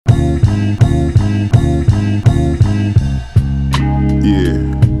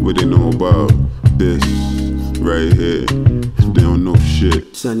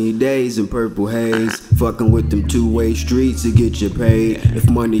Sunny days and purple haze, fucking with them two-way streets to get you paid. If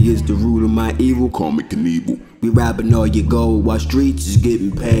money is the root of my evil, call me Knievel. We robbing all your gold while streets is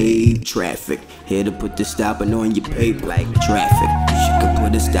getting paid. Traffic, here to put the stopping on your paper. Like traffic, she could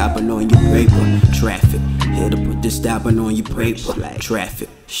put a stopping on your paper. Traffic, here to put the stopping on your paper. Like traffic,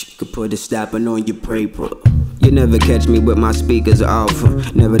 she could put a stopping on your paper. You never catch me with my speakers off.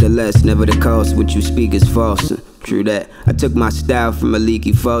 Nevertheless, never the cost, what you speak is false. True that, I took my style from a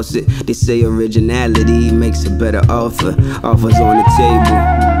leaky faucet. They say originality makes a better offer. Offers on the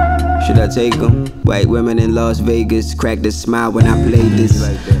table, should I take them? White women in Las Vegas crack the smile when I play this.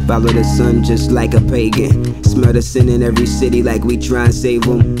 Follow the sun just like a pagan. Smell the sin in every city like we try and save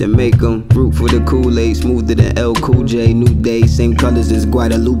them. Then make them root for the Kool-Aid, smoother than L Cool J. New day, same colors as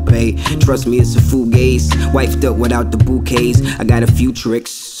Guadalupe. Trust me, it's a fugaze. Wifed up without the bouquets. I got a few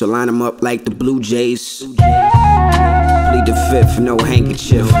tricks, so line them up like the Blue Jays. Plead the fifth, no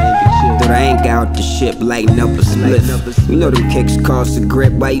handkerchief. Throw the anchor out the ship, lighten up a spliff. You know them kicks cost a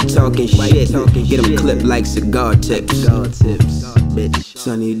grip, why you talking shit? Get them clipped like cigar tips.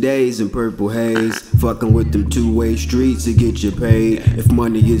 Sunny days and purple haze, fucking with them two-way streets to get you paid. If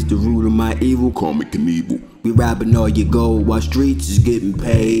money is the root of my evil, call me Knievel. We robbing all your gold while streets is getting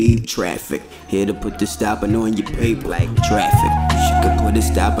paid. Traffic, here to put the stopping on your paper. Like traffic, she could put a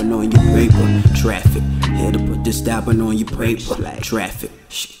stopping on your paper. Traffic, here to put the stopping on your paper. Like traffic,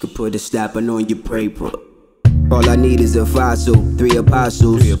 she could put a stopping on your paper. All I need is a fossil, 3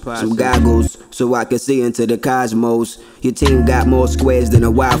 apostles, some goggles, so I can see into the cosmos. Your team got more squares than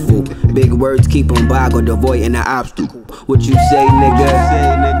a waffle. Big words keep 'em boggled, avoiding the obstacle. What you say,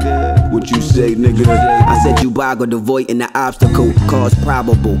 nigga? What you say, nigga? I said you boggled, avoiding the obstacle. Cause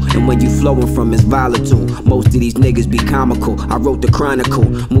probable, and when you flowing from it's volatile. Most of these niggas be comical. I wrote the chronicle,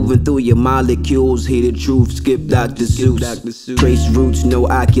 moving through your molecules. Hear the truth, skip Dr. Seuss. Trace roots, no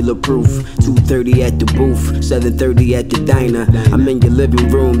ocular proof. 2:30 at the booth, 7:30 at the diner. I'm in your living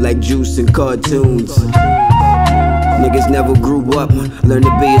room like Juice and cartoons. Niggas never grew up, learn to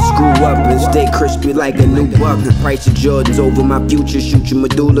be a screw up and stay crispy like a new buck. Price of Jordans over my future, shoot your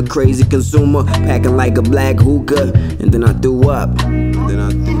medulla, crazy consumer, packing like a black hookah, and then I threw up. Then I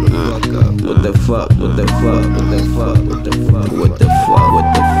threw the fuck up. What the fuck? What the fuck? What the fuck? What the fuck? What the fuck? What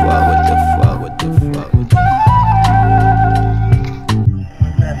the fuck? What the fuck? What the fuck? What the fuck?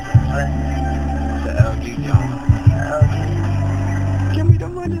 Give me the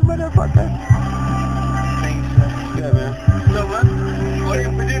money, motherfucker.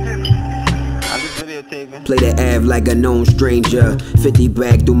 Play the Av like a known stranger. 50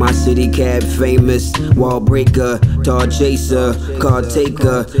 back through my city cab, famous wall breaker, tall chaser, car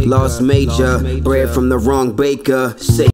taker, lost major, bread from the wrong baker. Say